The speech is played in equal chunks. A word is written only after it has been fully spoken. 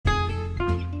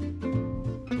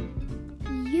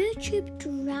YouTube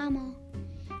drama.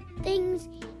 Things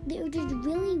that are just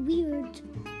really weird,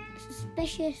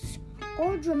 suspicious,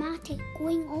 or dramatic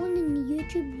going on in the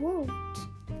YouTube world.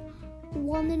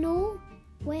 Wanna know?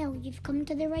 Well, you've come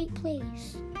to the right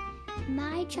place.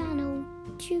 My channel,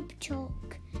 Tube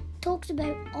Talk, talks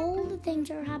about all the things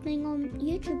that are happening on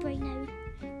YouTube right now,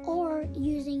 or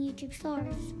using YouTube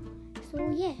Stars.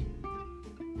 So yeah,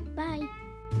 bye.